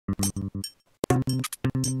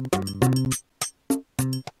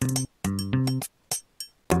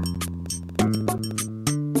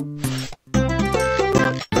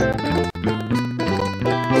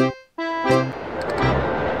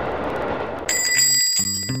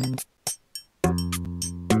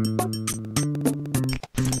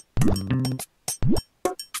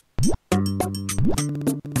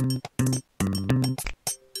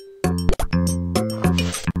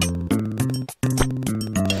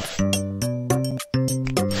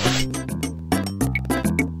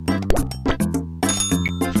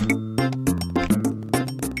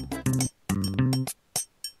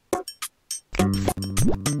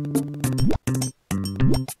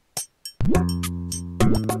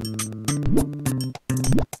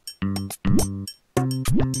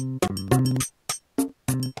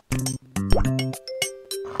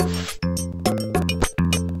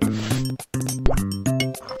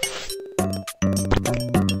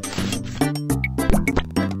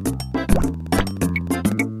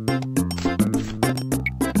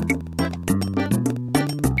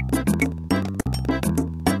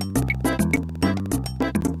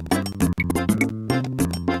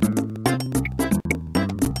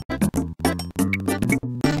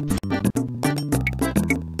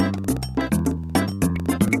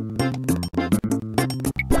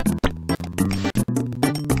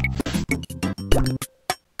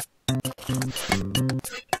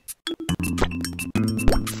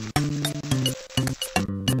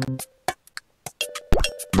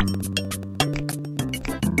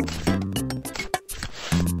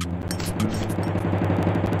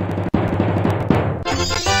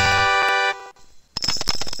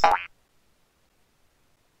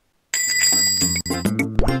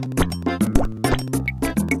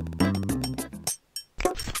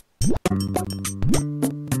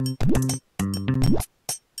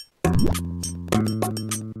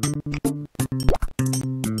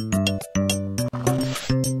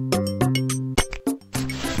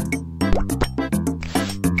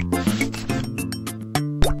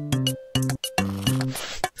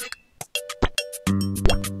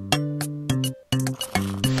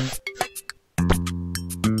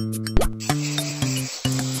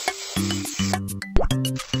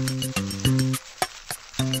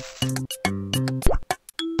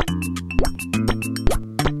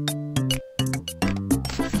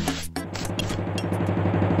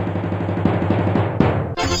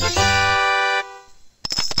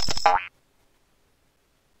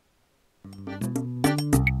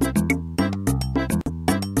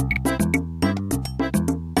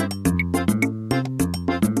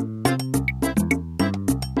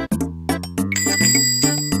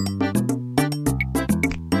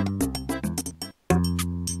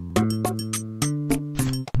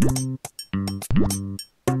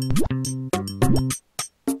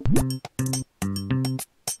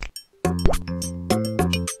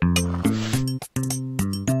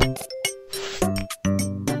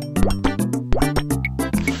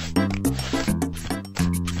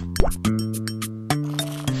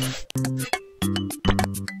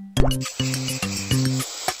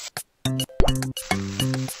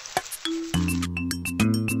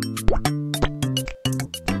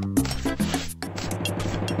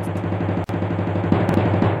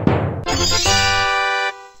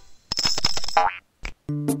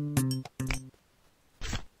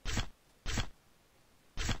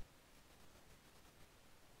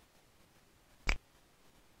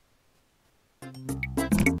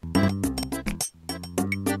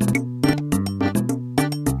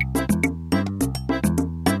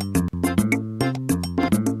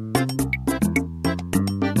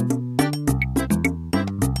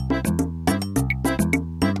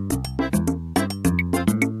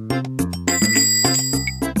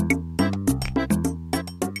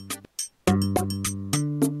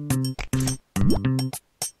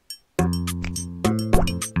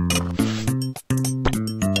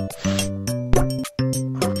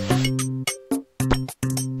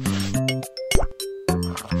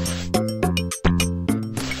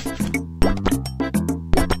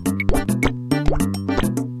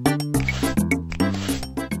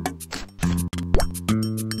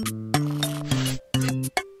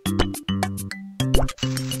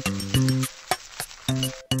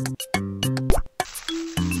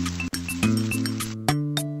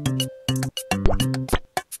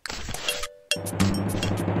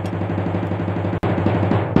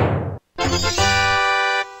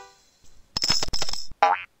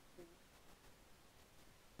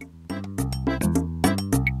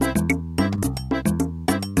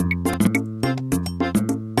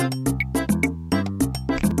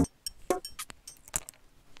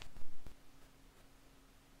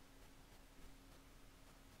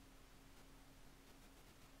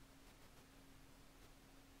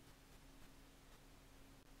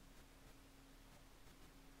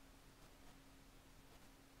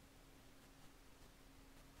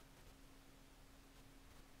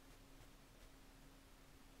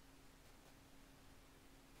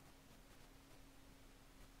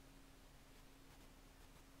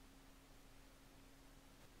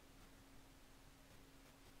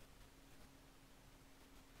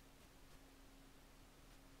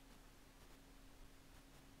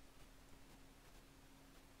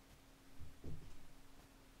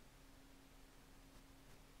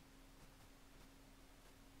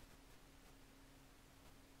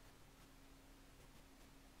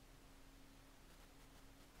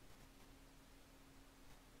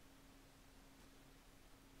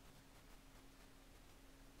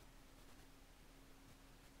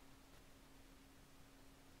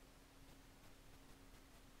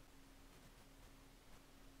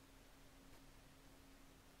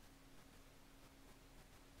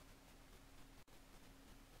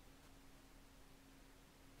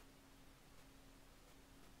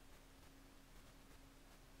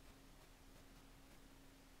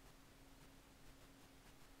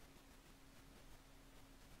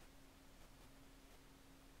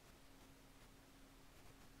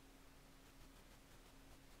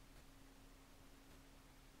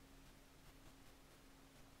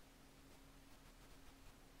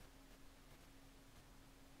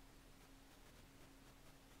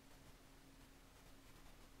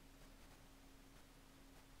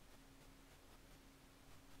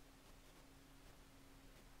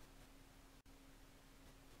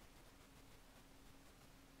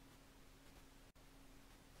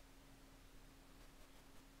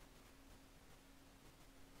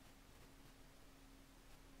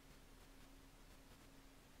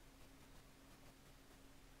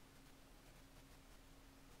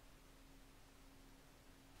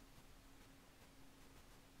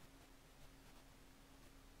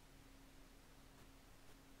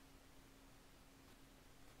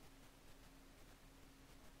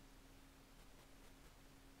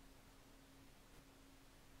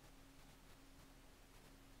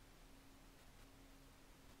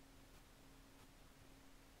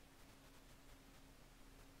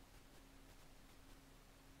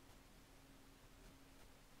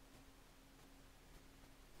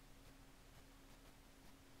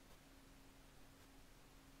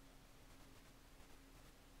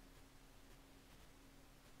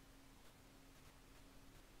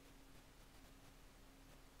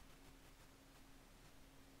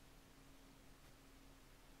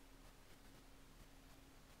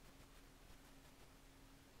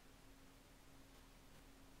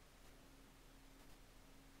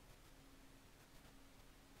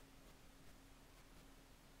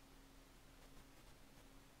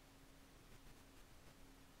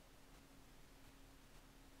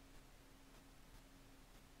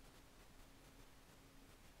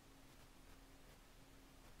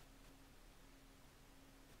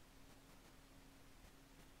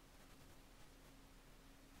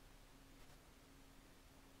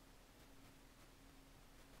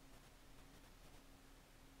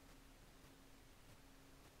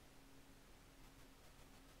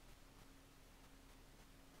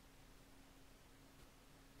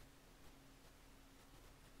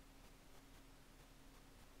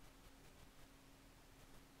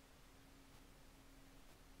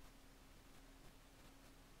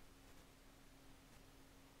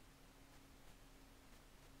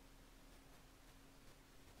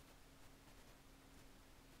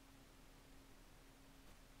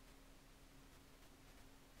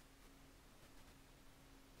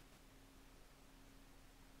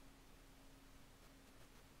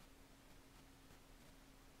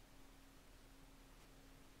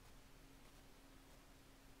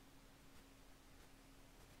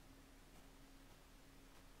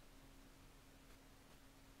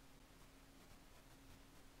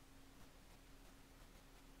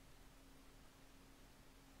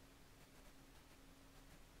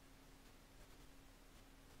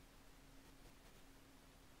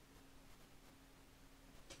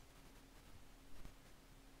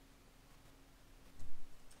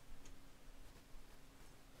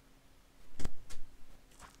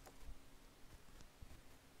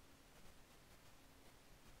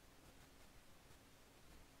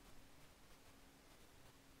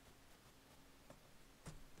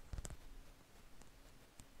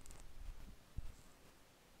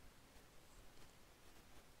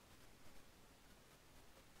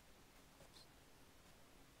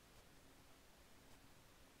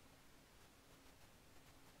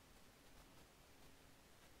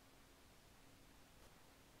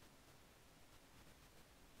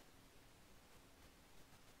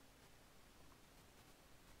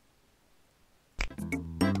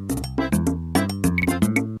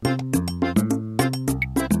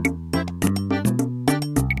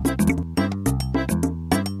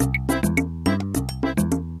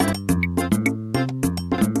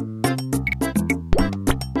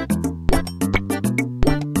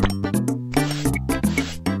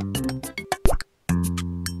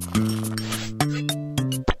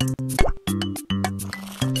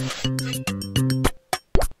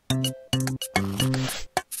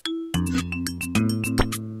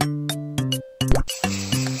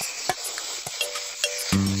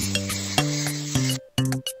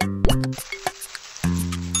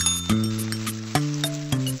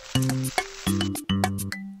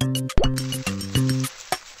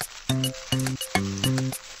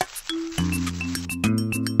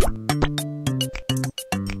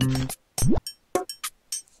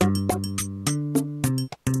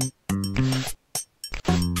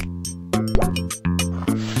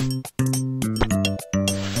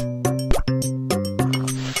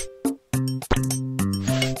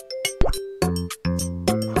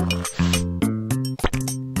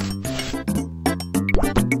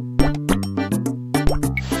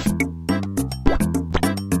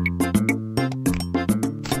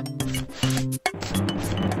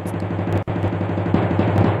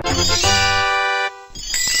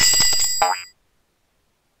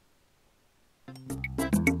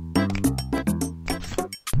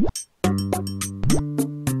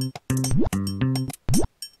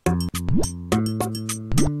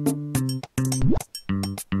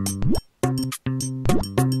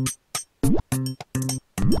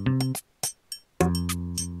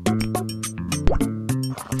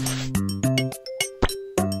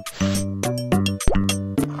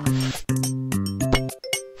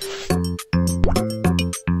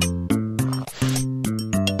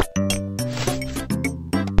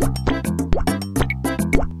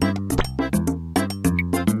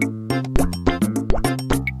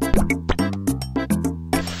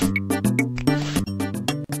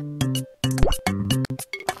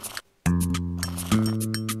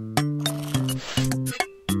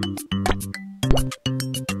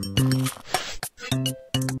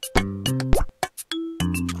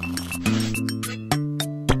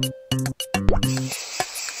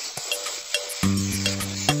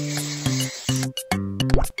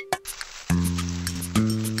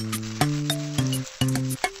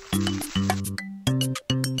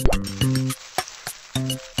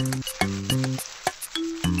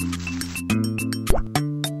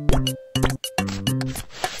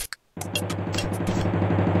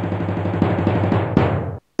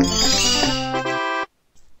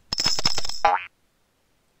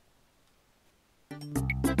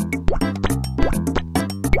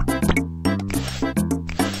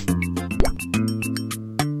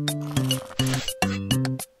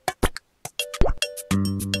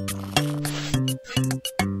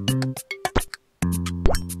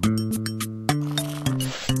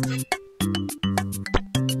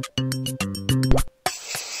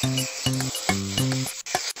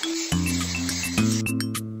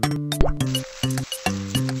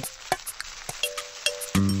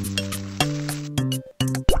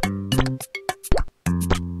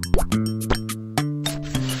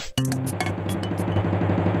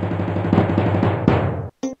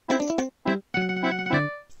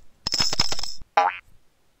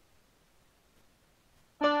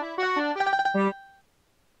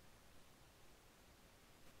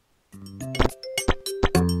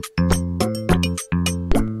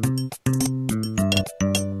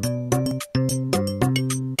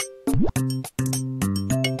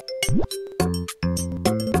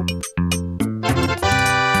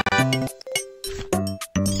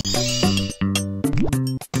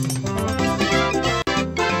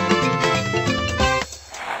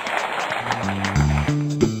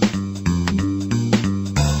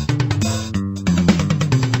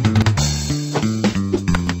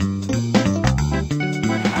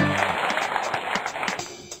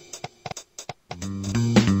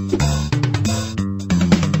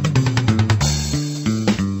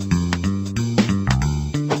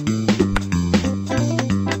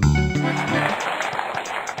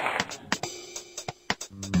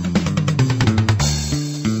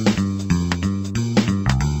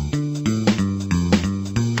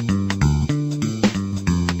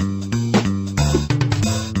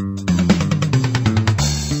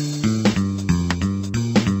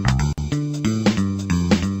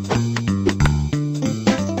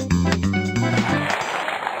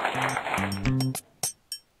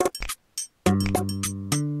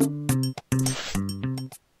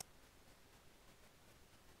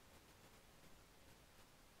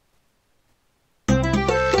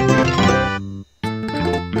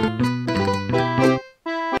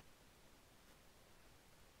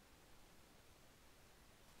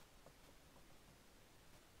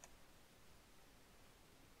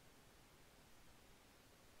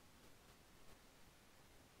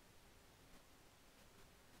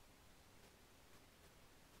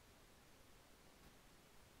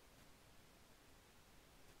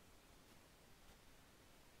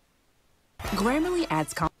Grammarly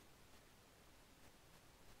adds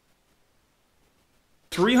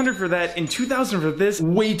 $300 for that and $2,000 for this.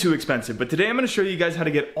 Way too expensive. But today I'm going to show you guys how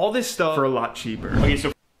to get all this stuff for a lot cheaper. Okay,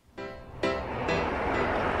 so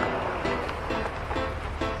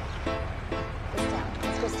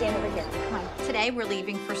Today we're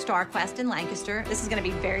leaving for StarQuest in Lancaster. This is going to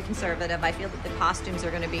be very conservative. I feel that the costumes are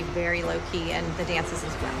going to be very low-key and the dances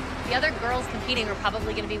as well. The other girls competing are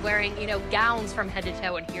probably going to be wearing, you know, gowns from head to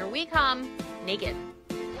toe, and here we come, naked.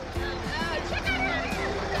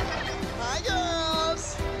 Hi,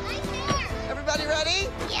 girls. Hi there. Everybody ready?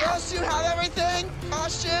 Yeah. Girls, you have everything?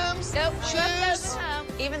 Costumes? Nope. Shoes?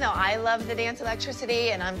 Even though I love the dance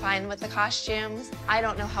electricity and I'm fine with the costumes, I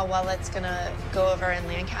don't know how well it's gonna go over in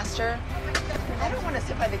Lancaster. I don't want to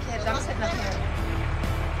sit by the kids. I'm sitting up here.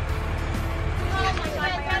 Oh my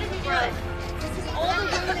God, how did you do it? This is all the room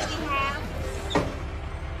that we have.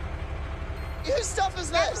 Whose stuff is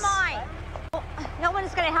this? That's mine. No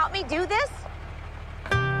one's going to help me do this?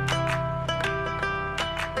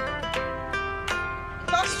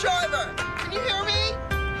 Bus driver, can you hear me?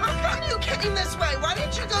 How come you came this way? Why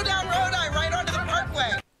didn't you go down Road Eye right onto the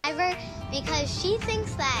parkway? Because she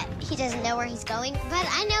thinks that he doesn't know where he's going, but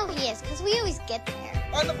I know he is, because we always get there.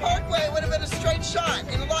 On the parkway, it would have been a straight shot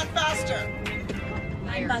and a lot faster.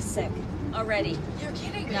 I'm bus sick already. You're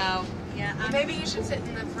kidding me. No. Yeah. Maybe you should sit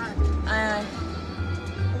in the front.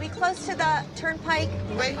 Are we close to the turnpike?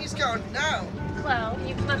 The way he's going, no. Chloe, can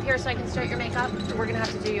you come up here so I can start your makeup? We're going to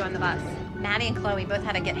have to do you on the bus. Maddie and Chloe both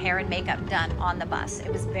had to get hair and makeup done on the bus.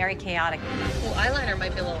 It was very chaotic. Well, eyeliner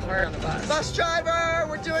might be a little hard on the bus. Bus driver,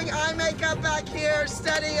 we're doing eye makeup back here.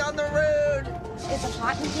 Steady on the road. Is it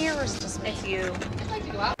hot in here or is it just it's you? I'd like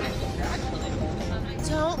to go out next year, actually.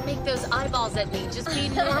 Don't make those eyeballs at me. Just be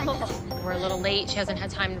normal. We're a little late. She hasn't had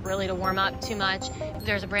time really to warm up too much.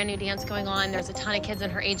 There's a brand new dance going on. There's a ton of kids in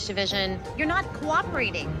her age division. You're not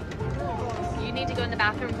cooperating. You need to go in the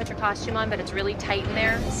bathroom and put your costume on, but it's really tight in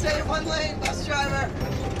there. Stay in one lane, bus driver.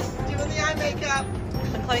 Doing the eye makeup.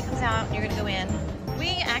 When Chloe comes out, you're gonna go in. We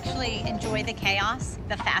actually enjoy the chaos,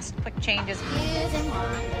 the fast, quick changes.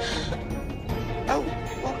 Oh,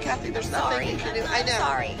 well, Kathy, there's nothing you can do. I know.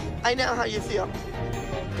 Sorry. I know how you feel.